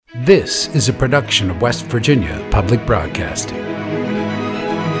This is a production of West Virginia Public Broadcasting.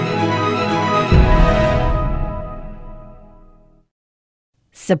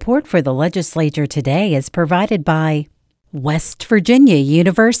 Support for the legislature today is provided by West Virginia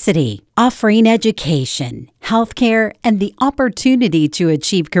University, offering education, healthcare, and the opportunity to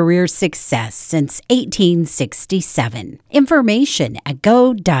achieve career success since 1867. Information at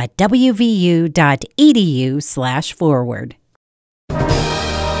go.wvu.edu/forward.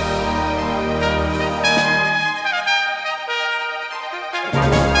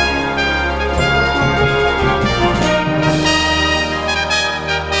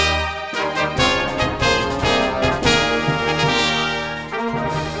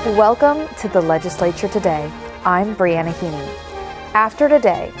 Welcome to the Legislature Today. I'm Brianna Heaney. After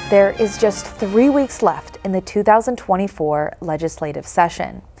today, there is just 3 weeks left in the 2024 legislative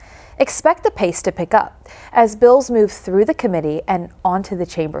session. Expect the pace to pick up as bills move through the committee and onto the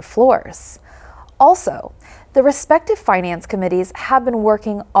chamber floors. Also, the respective finance committees have been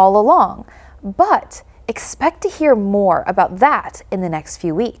working all along, but expect to hear more about that in the next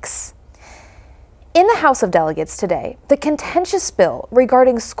few weeks. In the House of Delegates today, the contentious bill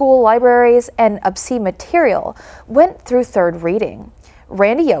regarding school libraries and obscene material went through third reading.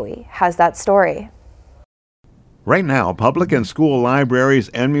 Randy Yohe has that story. Right now, public and school libraries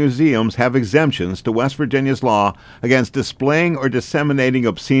and museums have exemptions to West Virginia's law against displaying or disseminating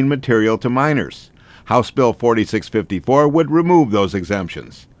obscene material to minors. House Bill 4654 would remove those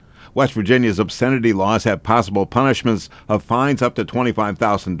exemptions. West Virginia's obscenity laws have possible punishments of fines up to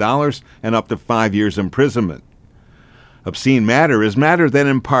 $25,000 and up to 5 years imprisonment. Obscene matter is matter that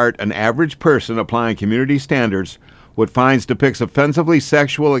in part an average person applying community standards would find depicts offensively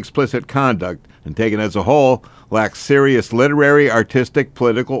sexual explicit conduct and taken as a whole lacks serious literary, artistic,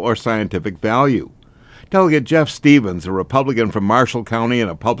 political, or scientific value. Delegate Jeff Stevens, a Republican from Marshall County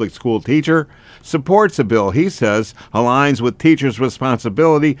and a public school teacher, supports a bill he says aligns with teachers'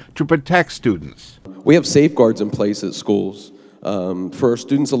 responsibility to protect students. We have safeguards in place at schools for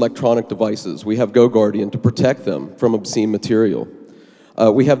students' electronic devices. We have GoGuardian to protect them from obscene material.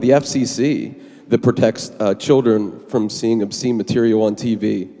 We have the FCC that protects children from seeing obscene material on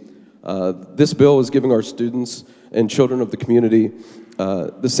TV. This bill is giving our students and children of the community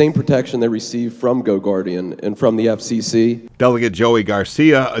the same protection they receive from GoGuardian and from the FCC. Delegate Joey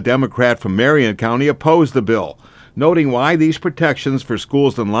Garcia, a Democrat from Marion County, opposed the bill, noting why these protections for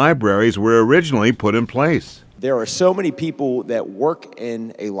schools and libraries were originally put in place. There are so many people that work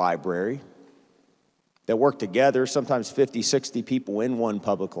in a library, that work together, sometimes 50, 60 people in one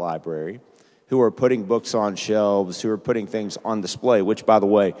public library, who are putting books on shelves, who are putting things on display, which, by the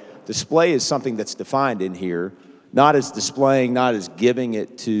way, display is something that's defined in here, not as displaying, not as giving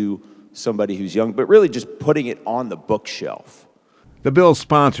it to somebody who's young, but really just putting it on the bookshelf. The bill's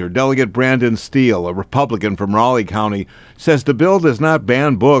sponsor, Delegate Brandon Steele, a Republican from Raleigh County, says the bill does not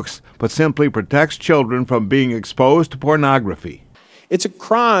ban books, but simply protects children from being exposed to pornography. It's a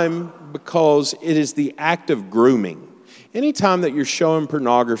crime because it is the act of grooming. Anytime that you're showing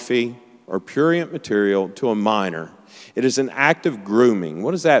pornography or prurient material to a minor, it is an act of grooming.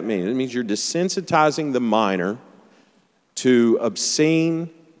 What does that mean? It means you're desensitizing the minor to obscene,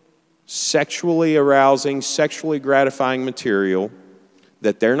 sexually arousing, sexually gratifying material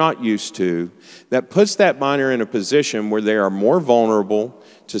that they're not used to, that puts that minor in a position where they are more vulnerable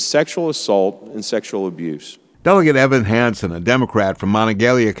to sexual assault and sexual abuse. Delegate Evan Hansen, a Democrat from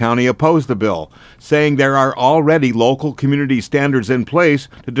Monongalia County, opposed the bill, saying there are already local community standards in place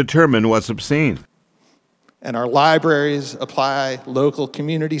to determine what's obscene. And our libraries apply local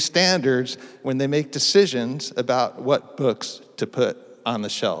community standards when they make decisions about what books to put on the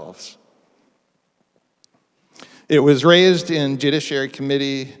shelves. It was raised in Judiciary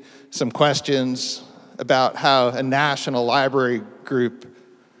Committee some questions about how a national library group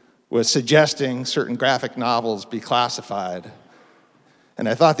was suggesting certain graphic novels be classified. And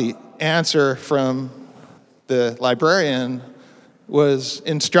I thought the answer from the librarian was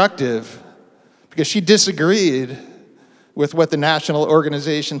instructive, because she disagreed with what the national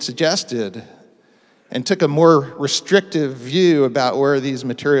organization suggested and took a more restrictive view about where these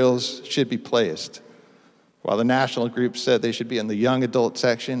materials should be placed. While the national group said they should be in the young adult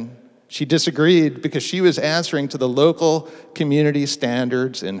section, she disagreed because she was answering to the local community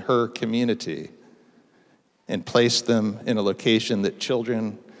standards in her community and placed them in a location that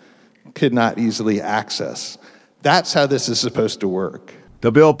children could not easily access. That's how this is supposed to work.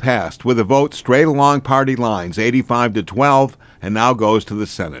 The bill passed with a vote straight along party lines, 85-12, and now goes to the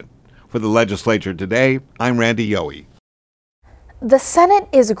Senate. For the legislature today, I'm Randy Yohe. The Senate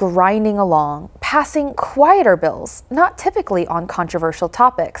is grinding along, passing quieter bills, not typically on controversial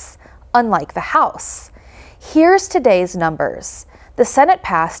topics, unlike the House. Here's today's numbers. The Senate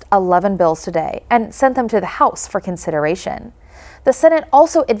passed 11 bills today and sent them to the House for consideration. The Senate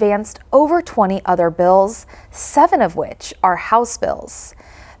also advanced over 20 other bills, 7 of which are House bills.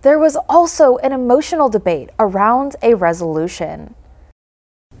 There was also an emotional debate around a resolution.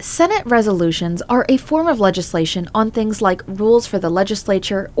 Senate resolutions are a form of legislation on things like rules for the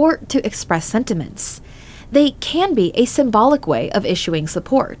legislature or to express sentiments. They can be a symbolic way of issuing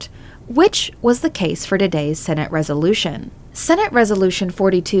support, which was the case for today's Senate resolution. Senate Resolution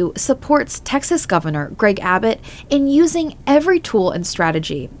 42 supports Texas Governor Greg Abbott in using every tool and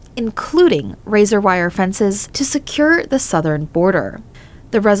strategy, including razor wire fences, to secure the southern border.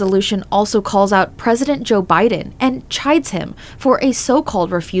 The resolution also calls out President Joe Biden and chides him for a so-called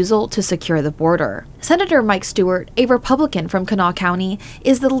refusal to secure the border. Senator Mike Stewart, a Republican from Kanawha County,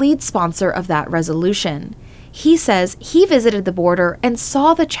 is the lead sponsor of that resolution. He says he visited the border and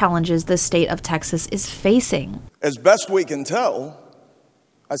saw the challenges the state of Texas is facing. As best we can tell,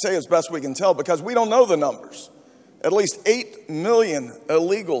 I say as best we can tell because we don't know the numbers. At least 8 million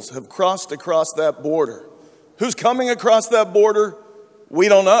illegals have crossed across that border. Who's coming across that border? We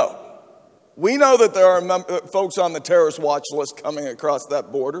don't know. We know that there are folks on the terrorist watch list coming across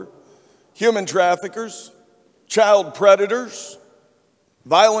that border. Human traffickers, child predators,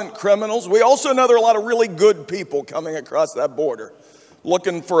 violent criminals. We also know there are a lot of really good people coming across that border,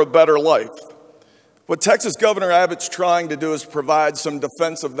 looking for a better life. What Texas Governor Abbott's trying to do is provide some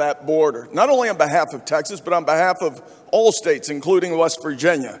defense of that border, not only on behalf of Texas, but on behalf of all states, including West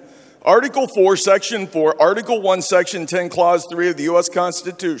Virginia. Article 4, Section 4, Article 1, Section 10, Clause 3 of the U.S.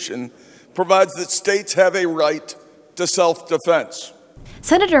 Constitution provides that states have a right to self-defense.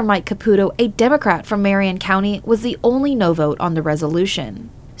 Senator Mike Caputo, a Democrat from Marion County, was the only no vote on the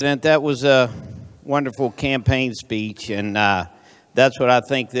resolution. That was a wonderful campaign speech, and that's what I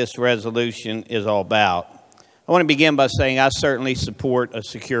think this resolution is all about. I want to begin by saying I certainly support a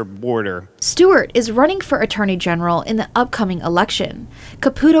secure border. Stewart is running for Attorney General in the upcoming election.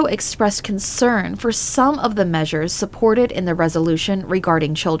 Caputo expressed concern for some of the measures supported in the resolution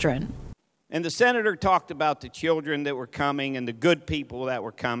regarding children. And the senator talked about the children that were coming and the good people that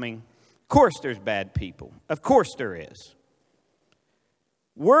were coming. Of course there's bad people. Of course there is.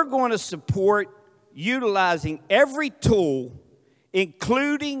 We're going to support utilizing every tool,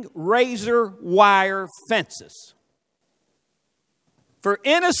 including razor wire fences, for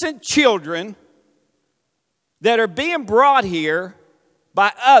innocent children that are being brought here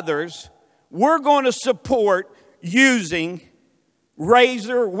by others. We're going to support using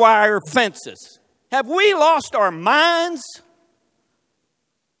razor wire fences. Have we lost our minds?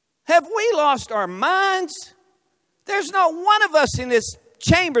 Have we lost our minds? There's not one of us in this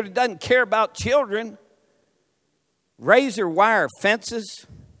chamber that doesn't care about children. Razor wire fences?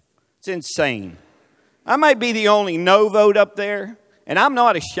 It's insane. I might be the only no vote up there, and I'm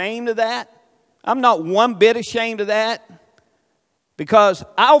not ashamed of that. I'm not one bit ashamed of that, because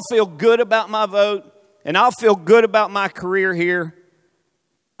I'll feel good about my vote, and I'll feel good about my career here.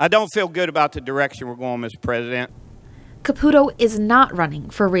 I don't feel good about the direction we're going, Mr. President. Caputo is not running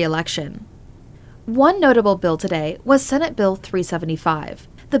for re-election. One notable bill today was Senate Bill 375.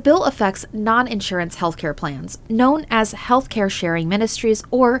 The bill affects non-insurance healthcare plans, known as Healthcare Sharing Ministries,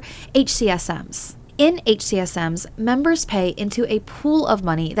 or HCSMs. In HCSMs, members pay into a pool of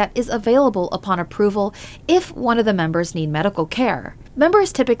money that is available upon approval if one of the members need medical care.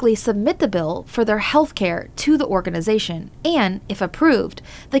 Members typically submit the bill for their health care to the organization, and, if approved,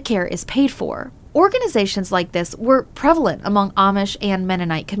 the care is paid for. Organizations like this were prevalent among Amish and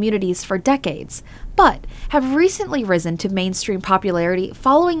Mennonite communities for decades, but have recently risen to mainstream popularity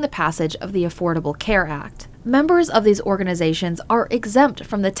following the passage of the Affordable Care Act. Members of these organizations are exempt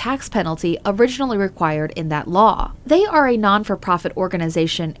from the tax penalty originally required in that law. They are a non-for-profit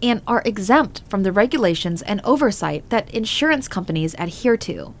organization and are exempt from the regulations and oversight that insurance companies adhere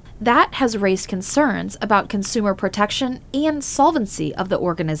to. That has raised concerns about consumer protection and solvency of the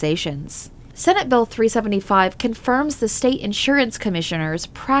organizations. Senate Bill 375 confirms the state insurance commissioner's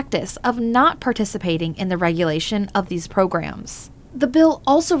practice of not participating in the regulation of these programs. The bill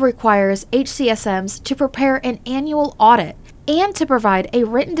also requires HCSMs to prepare an annual audit and to provide a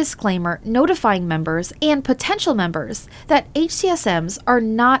written disclaimer notifying members and potential members that HCSMs are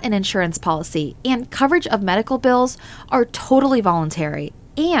not an insurance policy and coverage of medical bills are totally voluntary,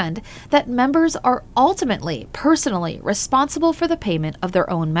 and that members are ultimately personally responsible for the payment of their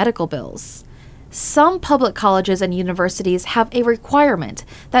own medical bills. Some public colleges and universities have a requirement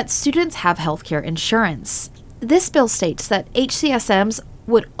that students have healthcare insurance. This bill states that HCSMs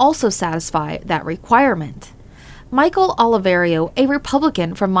would also satisfy that requirement. Michael Oliverio, a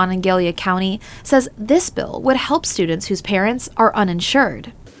Republican from Monongalia County, says this bill would help students whose parents are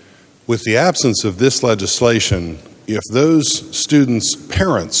uninsured. With the absence of this legislation, if those students'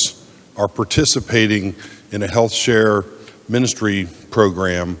 parents are participating in a health share ministry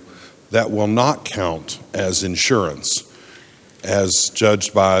program, that will not count as insurance, as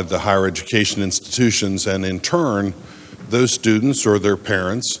judged by the higher education institutions, and in turn, those students or their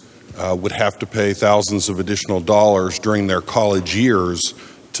parents would have to pay thousands of additional dollars during their college years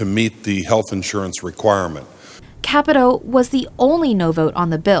to meet the health insurance requirement. Capito was the only no vote on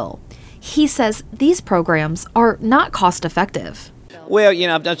the bill. He says these programs are not cost effective. Well,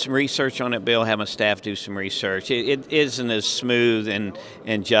 I've done some research on it, Bill, had my staff do some research. It isn't as smooth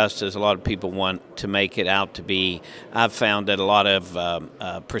and just as a lot of people want to make it out to be. I've found that a lot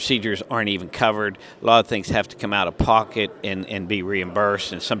of procedures aren't even covered. A lot of things have to come out of pocket and be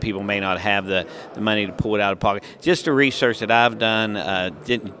reimbursed, and some people may not have the money to pull it out of pocket. Just the research that I've done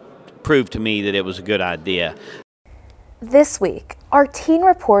didn't prove to me that it was a good idea. This week, our teen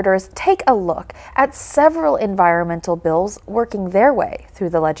reporters take a look at several environmental bills working their way through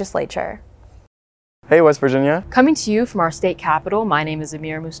the legislature. Hey, West Virginia. Coming to you from our state capital, my name is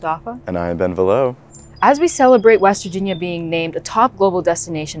Amir Mustafa. And I am Ben Velo. As we celebrate West Virginia being named a top global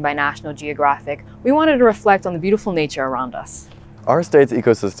destination by National Geographic, we wanted to reflect on the beautiful nature around us. Our state's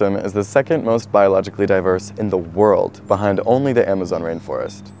ecosystem is the second most biologically diverse in the world, behind only the Amazon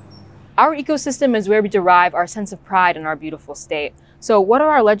rainforest. Our ecosystem is where we derive our sense of pride in our beautiful state. So what are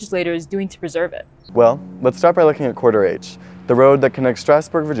our legislators doing to preserve it? Well, let's start by looking at Corridor H, the road that connects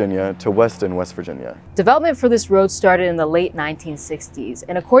Strasburg, Virginia to Weston, West Virginia. Development for this road started in the late 1960s,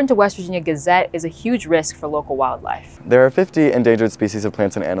 and according to West Virginia Gazette, is a huge risk for local wildlife. There are 50 endangered species of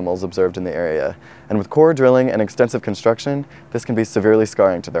plants and animals observed in the area, and with core drilling and extensive construction, this can be severely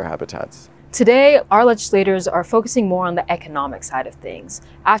scarring to their habitats. Today, our legislators are focusing more on the economic side of things.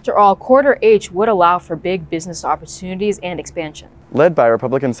 After all, Corridor H would allow for big business opportunities and expansion. Led by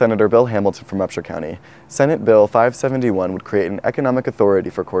Republican Senator Bill Hamilton from Upshur County, Senate Bill 571 would create an economic authority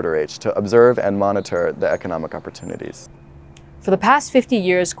for Corridor H to observe and monitor the economic opportunities. For the past 50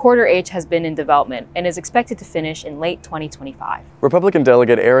 years, Corridor H has been in development and is expected to finish in late 2025. Republican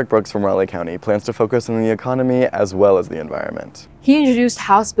Delegate Eric Brooks from Raleigh County plans to focus on the economy as well as the environment. He introduced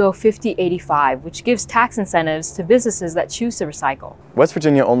House Bill 5085, which gives tax incentives to businesses that choose to recycle. West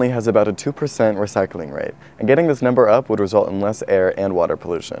Virginia only has about a 2% recycling rate, and getting this number up would result in less air and water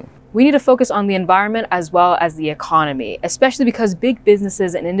pollution. We need to focus on the environment as well as the economy, especially because big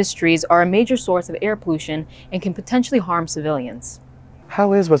businesses and industries are a major source of air pollution and can potentially harm civilians.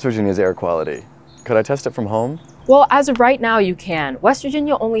 How is West Virginia's air quality? Could I test it from home? Well, as of right now, you can. West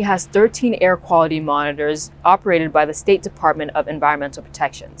Virginia only has 13 air quality monitors operated by the State Department of Environmental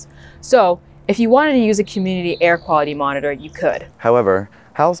Protections. So, if you wanted to use a community air quality monitor, you could. However,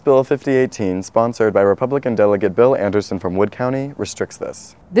 House Bill 5018, sponsored by Republican Delegate Bill Anderson from Wood County, restricts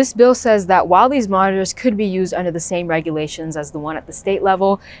this. This bill says that while these monitors could be used under the same regulations as the one at the state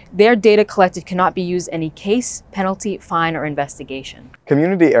level, their data collected cannot be used in any case, penalty, fine, or investigation.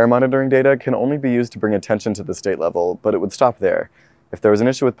 Community air monitoring data can only be used to bring attention to the state level, but it would stop there. If there was an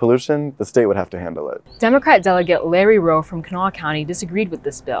issue with pollution, the state would have to handle it. Democrat Delegate Larry Rowe from Kanawha County disagreed with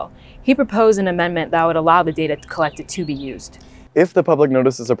this bill. He proposed an amendment that would allow the data collected to be used. If the public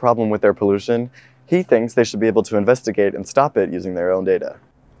notices a problem with their pollution, he thinks they should be able to investigate and stop it using their own data.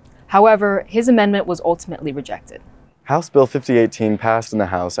 However, his amendment was ultimately rejected. House Bill 5018 passed in the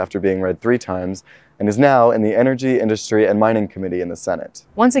House after being read 3 times and is now in the Energy, Industry, and Mining Committee in the Senate.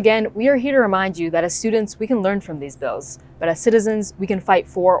 Once again, we are here to remind you that as students, we can learn from these bills, but as citizens, we can fight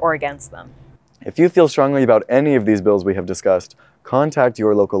for or against them. If you feel strongly about any of these bills we have discussed, contact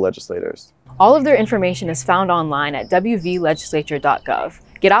your local legislators. All of their information is found online at wvlegislature.gov.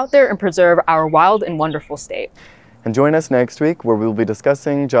 Get out there and preserve our wild and wonderful state. And join us next week where we will be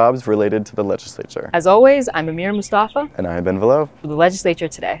discussing jobs related to the legislature. As always, I'm Amir Mustafa. And I am Ben Velo. For the Legislature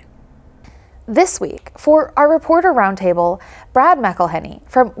Today. This week, for our Reporter Roundtable, Brad McElhenney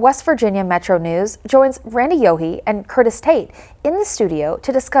from West Virginia Metro News joins Randy Yohe and Curtis Tate in the studio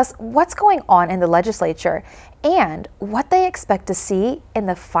to discuss what's going on in the legislature and what they expect to see in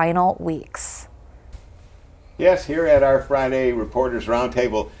the final weeks. Yes, here at our Friday Reporters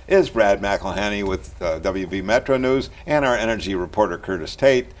Roundtable is Brad McElhenney with WV Metro News and our energy reporter Curtis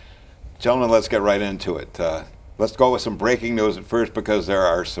Tate. Gentlemen, let's get right into it. Let's go with some breaking news at first because there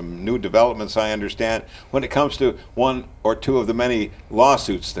are some new developments, I understand, when it comes to one or two of the many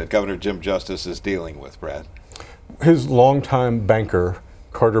lawsuits that Governor Jim Justice is dealing with, Brad. His longtime banker,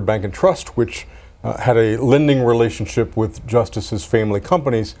 Carter Bank and Trust, which had a lending relationship with Justice's family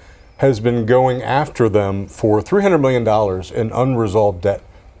companies, has been going after them for $300 million in unresolved debt,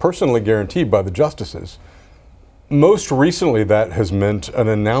 personally guaranteed by the Justices. Most recently, that has meant an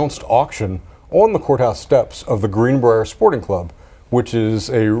announced auction on the courthouse steps of the Greenbrier Sporting Club, which is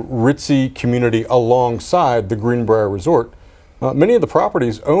a ritzy community alongside the Greenbrier Resort. Many of the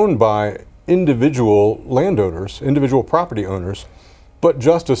properties owned by individual landowners, individual property owners, but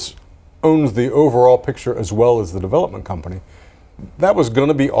Justice owns the overall picture as well as the development company. That was going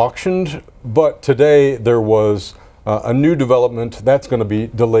to be auctioned, but today there was a new development that's going to be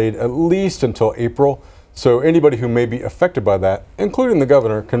delayed at least until April. So anybody who may be affected by that, including the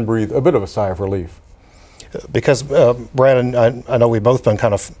governor, can breathe a bit of a sigh of relief. Because, Brandon, I know we've both been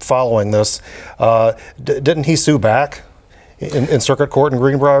kind of following this. Didn't he sue back in circuit court in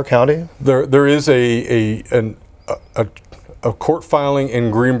Greenbrier County? There is a court filing in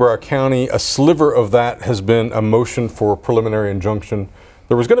Greenbrier County. A sliver of that has been a motion for a preliminary injunction.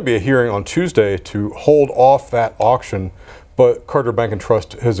 There was going to be a hearing on Tuesday to hold off that auction, but Carter Bank and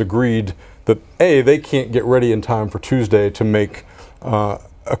Trust has agreed that they can't get ready in time for Tuesday to make a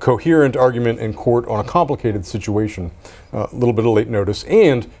coherent argument in court on a complicated situation. A little bit of late notice,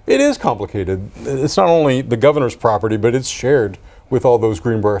 and it is complicated. It's not only the governor's property, but it's shared with all those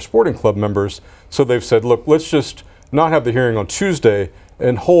Greenbrier Sporting Club members. So they've said, look, let's just not have the hearing on Tuesday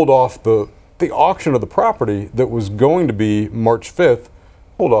and hold off the auction of the property that was going to be March 5th,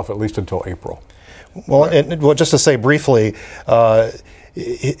 hold off at least until April. Well, just to say briefly,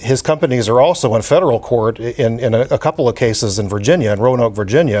 his companies are also in federal court in a couple of cases in Virginia, in Roanoke,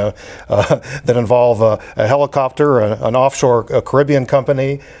 Virginia, that involve a helicopter, an offshore Caribbean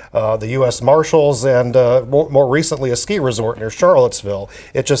company, the U.S. Marshals, and more recently a ski resort near Charlottesville.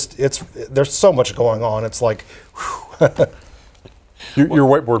 There's so much going on. It's like, your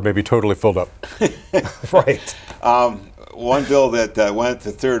whiteboard may be totally filled up. Right. One bill that went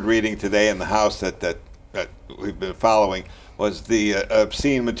to third reading today in the House that we've been following was the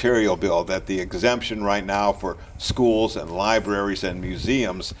obscene material bill, that the exemption right now for schools and libraries and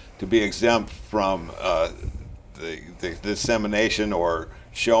museums to be exempt from the dissemination or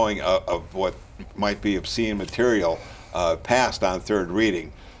showing of what might be obscene material passed on third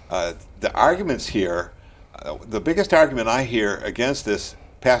reading. The arguments here, the biggest argument I hear against this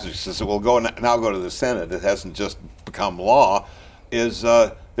passage, since it will now go to the Senate, it hasn't just become law, is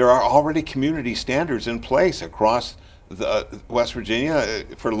there are already community standards in place across West Virginia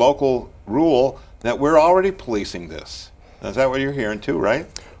for local rule that we're already policing this. Is that what you're hearing too, right?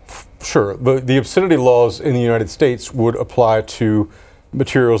 Sure. The obscenity laws in the United States would apply to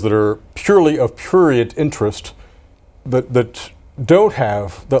materials that are purely of prurient interest, that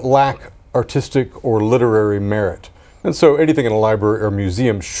lack artistic or literary merit. And so anything in a library or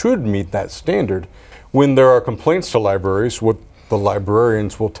museum should meet that standard. When there are complaints to libraries, what the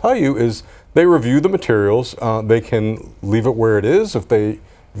librarians will tell you is they review the materials. They can leave it where it is if they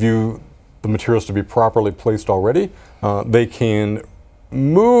view the materials to be properly placed already. They can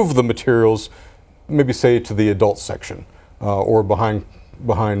move the materials, maybe say to the adult section or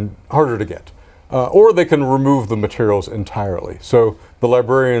behind harder to get. Or they can remove the materials entirely. So the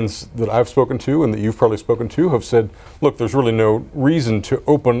librarians that I've spoken to and that you've probably spoken to have said, look, there's really no reason to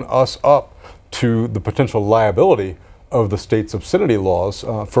open us up to the potential liability of the state's obscenity laws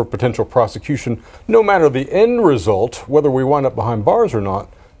for potential prosecution, no matter the end result, whether we wind up behind bars or not,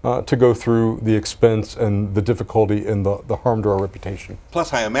 to go through the expense and the difficulty and the harm to our reputation.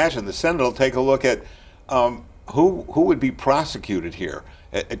 Plus, I imagine the Senate will take a look at who would be prosecuted here.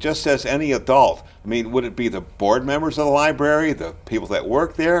 It just says any adult. I mean, would it be the board members of the library, the people that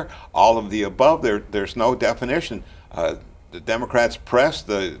work there, all of the above? There's no definition. The Democrats pressed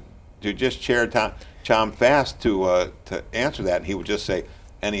the Judicial Chair Tom Fast to answer that, and he would just say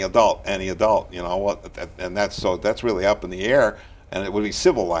any adult. You know what? And that's really up in the air, and it would be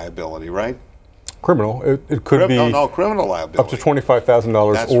civil liability, right? Criminal. It could be criminal liability up to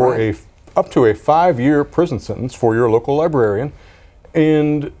 $25,000 or right. Up to a 5-year prison sentence for your local librarian.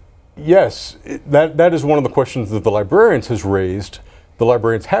 And yes, that is one of the questions that the librarians have raised,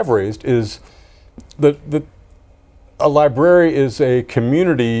 is that a library is a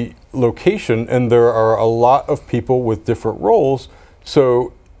community location and there are a lot of people with different roles.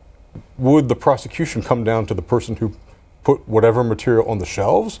 So would the prosecution come down to the person who put whatever material on the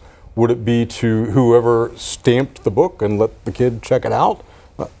shelves? Would it be to whoever stamped the book and let the kid check it out?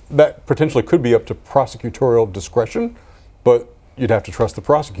 That potentially could be up to prosecutorial discretion, but you'd have to trust the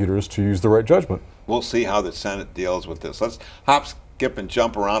prosecutors to use the right judgment. We'll see how the Senate deals with this. Let's hop, skip, and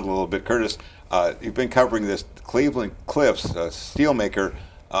jump around a little bit. Curtis, you've been covering this. Cleveland Cliffs, steelmaker,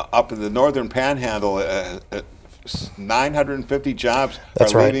 up in the northern panhandle, 950 jobs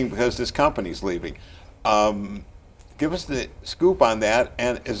That's are right. leaving because this company's leaving. Give us the scoop on that,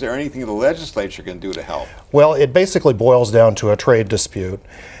 and is there anything the legislature can do to help? Well, it basically boils down to a trade dispute,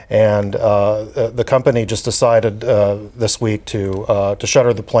 and the company just decided this week to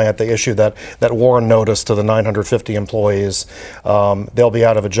shutter the plant. They issued that warn notice to the 950 employees. They'll be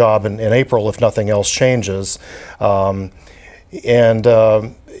out of a job in April if nothing else changes. It's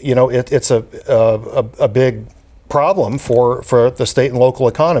a big problem for the state and local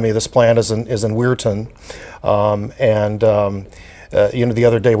economy. This plant is in Weirton, the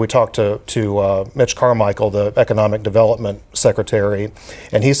other day we talked to Mitch Carmichael, the Economic Development Secretary,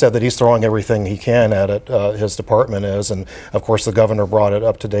 and he said that he's throwing everything he can at it. His department is, and of course the governor brought it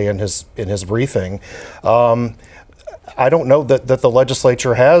up today in his briefing. I don't know that the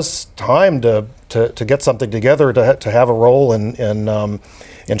legislature has time to get something together to have a role in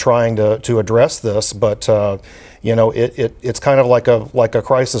trying to address this, but it's kind of like a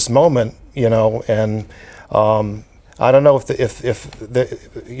crisis moment, and I don't know if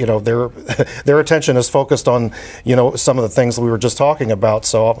their attention is focused on some of the things that we were just talking about.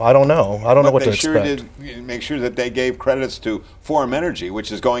 So I don't know. I don't know what to expect. They sure did make sure that they gave credits to Forum Energy,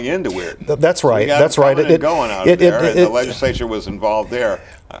 which is going into Weirton. That's right. So That's right. Going out of there, and the legislature was involved there.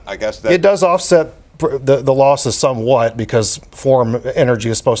 I guess that it does offset the losses somewhat, because Forum Energy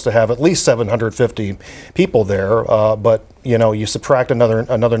is supposed to have at least 750 people there, but you subtract another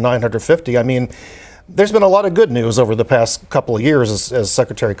 950. I mean, there's been a lot of good news over the past couple of years, as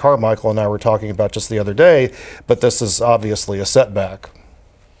Secretary Carmichael and I were talking about just the other day, but this is obviously a setback.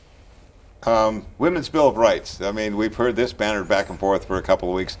 Women's Bill of Rights. I mean, we've heard this bannered back and forth for a couple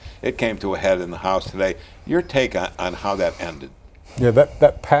of weeks. It came to a head in the House today. Your take on how that ended? Yeah,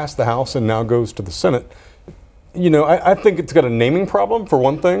 that passed the House and now goes to the Senate. I think it's got a naming problem, for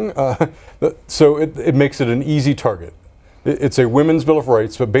one thing. So it makes it an easy target. It's a Women's Bill of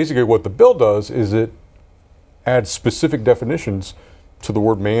Rights, but basically what the bill does is it adds specific definitions to the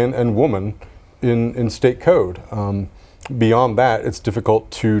word man and woman in state code. Beyond that, it's difficult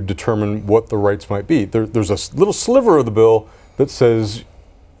to determine what the rights might be. There's a little sliver of the bill that says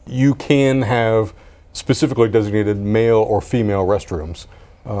you can have specifically designated male or female restrooms.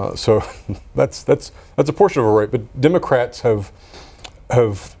 So that's a portion of a right. But Democrats have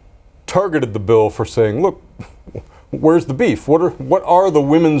targeted the bill for saying, look, where's the beef? What are the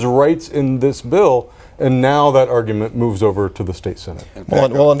women's rights in this bill? And now that argument moves over to the state Senate. Well,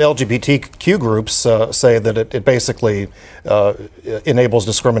 and LGBTQ groups say that it basically enables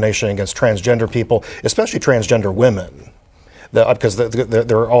discrimination against transgender people, especially transgender women. Because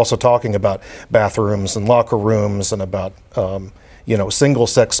they're also talking about bathrooms and locker rooms and about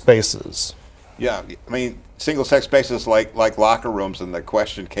single-sex spaces. Yeah, I mean, single-sex spaces like locker rooms, and the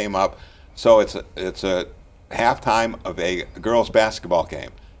question came up. So it's a halftime of a girls' basketball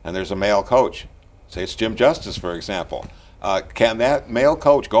game, and there's a male coach. Say it's Jim Justice, for example. Can that male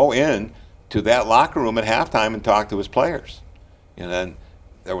coach go in to that locker room at halftime and talk to his players? And then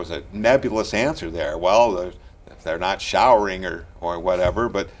there was a nebulous answer there. Well, they're not showering or whatever,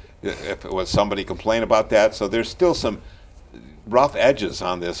 but if it was somebody complain about that. So there's still some rough edges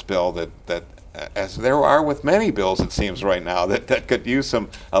on this bill that as there are with many bills, it seems right now, that could use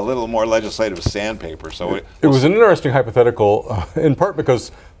a little more legislative sandpaper. So it was an interesting hypothetical, in part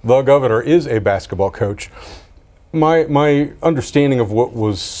because the governor is a basketball coach. My understanding of what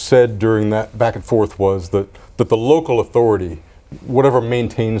was said during that back and forth was that the local authority, whatever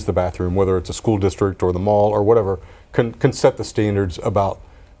maintains the bathroom, whether it's a school district or the mall or whatever, can set the standards about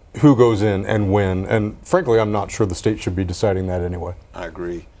who goes in and when. And frankly, I'm not sure the state should be deciding that anyway. I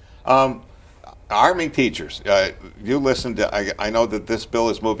agree. Arming teachers. You listened to, I know that this bill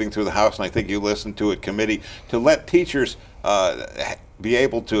is moving through the House, and I think you listened to it committee, to let teachers be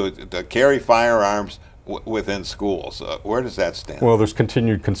able to carry firearms within schools. Where does that stand? Well, there's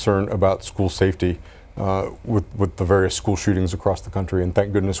continued concern about school safety with the various school shootings across the country, and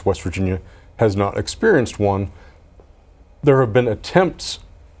thank goodness West Virginia has not experienced one. There have been attempts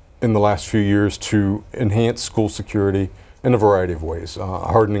in the last few years to enhance school security in a variety of ways,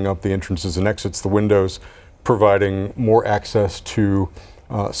 hardening up the entrances and exits, the windows, providing more access to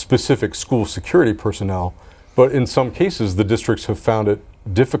specific school security personnel. But in some cases, the districts have found it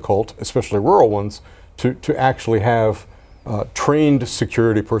difficult, especially rural ones, to actually have trained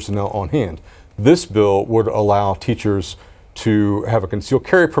security personnel on hand. This bill would allow teachers to have a concealed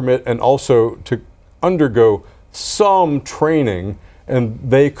carry permit and also to undergo some training, and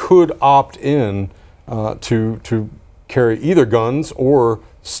they could opt in to carry either guns or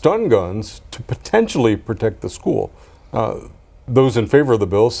stun guns to potentially protect the school. those in favor of the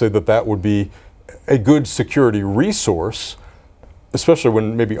bill say that that would be a good security resource, especially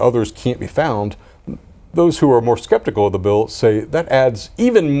when maybe others can't be found. Those who are more skeptical of the bill say that adds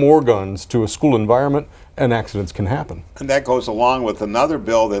even more guns to a school environment and accidents can happen. And that goes along with another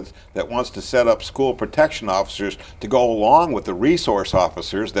bill that wants to set up school protection officers to go along with the resource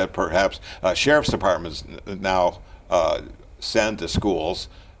officers that perhaps sheriff's departments now send to schools,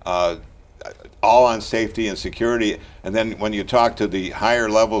 all on safety and security. And then when you talk to the higher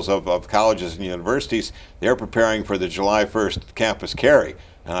levels of colleges and universities, they're preparing for the July 1st campus carry.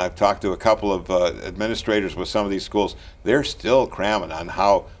 And I've talked to a couple of administrators with some of these schools. They're still cramming on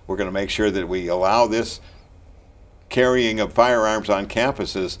how we're going to make sure that we allow this carrying of firearms on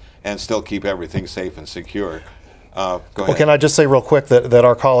campuses and still keep everything safe and secure. Go ahead. Well, can I just say real quick that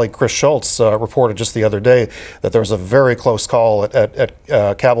our colleague Chris Schultz reported just the other day that there was a very close call at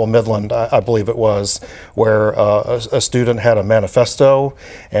Cabell Midland, I believe it was, where a student had a manifesto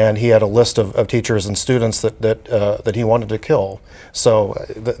and he had a list of teachers and students that he wanted to kill. So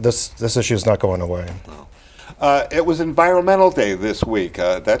this issue is not going away. It was Environmental Day this week.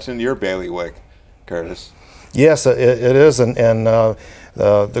 That's in your bailiwick, Curtis. Yes, it is, and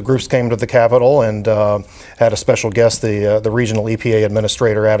the groups came to the Capitol and had a special guest, the regional EPA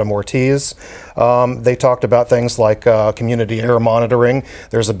administrator, Adam Ortiz. They talked about things like community air monitoring.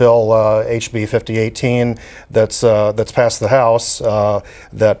 There's a bill, HB 5018, that's passed the House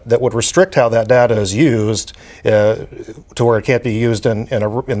that would restrict how that data is used to where it can't be used in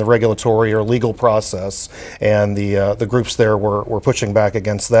the regulatory or legal process. And the groups there were pushing back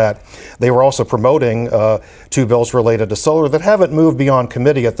against that. They were also promoting 2 bills related to solar that haven't moved beyond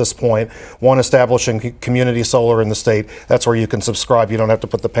committee at this point. One, establishing community solar in the state. That's where you can subscribe. You don't have to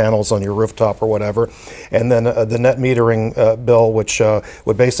put the panels on your rooftop or whatever. And then the net metering bill, which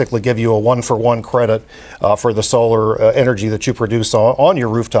would basically give you a 1-for-1 credit for the solar energy that you produce on your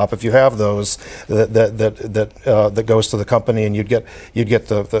rooftop if you have those. That goes to the company, and you'd get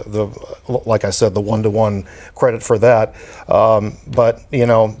the like I said, the 1-to-1 credit for that. But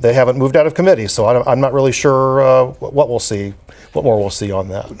they haven't moved out of committee, so I'm not really sure what more we'll see on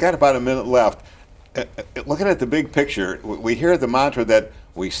that. We've got about a minute left. Looking at the big picture, we hear the mantra that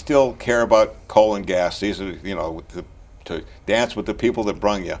we still care about coal and gas. These are, to dance with the people that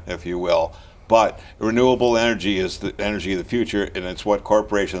brung you, if you will. But renewable energy is the energy of the future, and it's what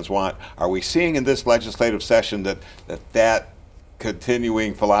corporations want. Are we seeing in this legislative session that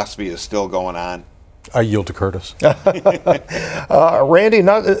continuing philosophy is still going on? I yield to Curtis. Randy,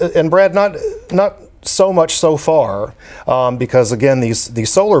 and Brad, not so much so far, because again,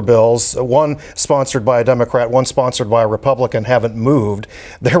 these solar bills, one sponsored by a Democrat, one sponsored by a Republican, haven't moved.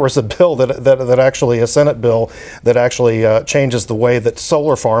 There was a bill that actually, a Senate bill that actually changes the way that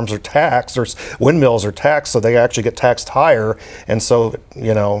solar farms are taxed, or windmills are taxed, so they actually get taxed higher. And so,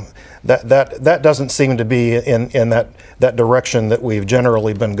 that doesn't seem to be in that direction that we've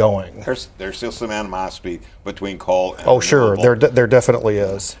generally been going. There's still some animosity between coal and renewable. Sure, there definitely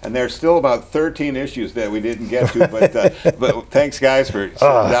is. And there's still about 13 issues that we didn't get to, but thanks guys for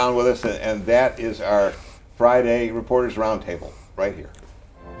sitting down with us, and that is our Friday Reporters Roundtable right here.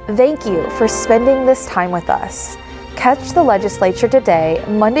 Thank you for spending this time with us. Catch the legislature today,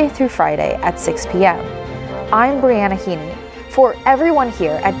 Monday through Friday at 6 p.m. I'm Brianna Heaney. For everyone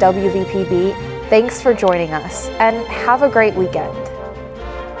here at WVPB, thanks for joining us, and have a great weekend.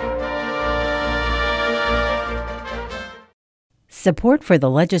 Support for the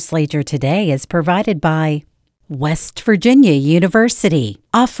legislature today is provided by West Virginia University,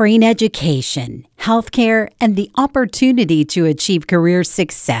 offering education, healthcare, and the opportunity to achieve career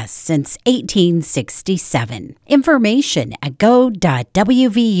success since 1867. Information at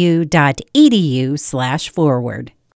go.wvu.edu/forward.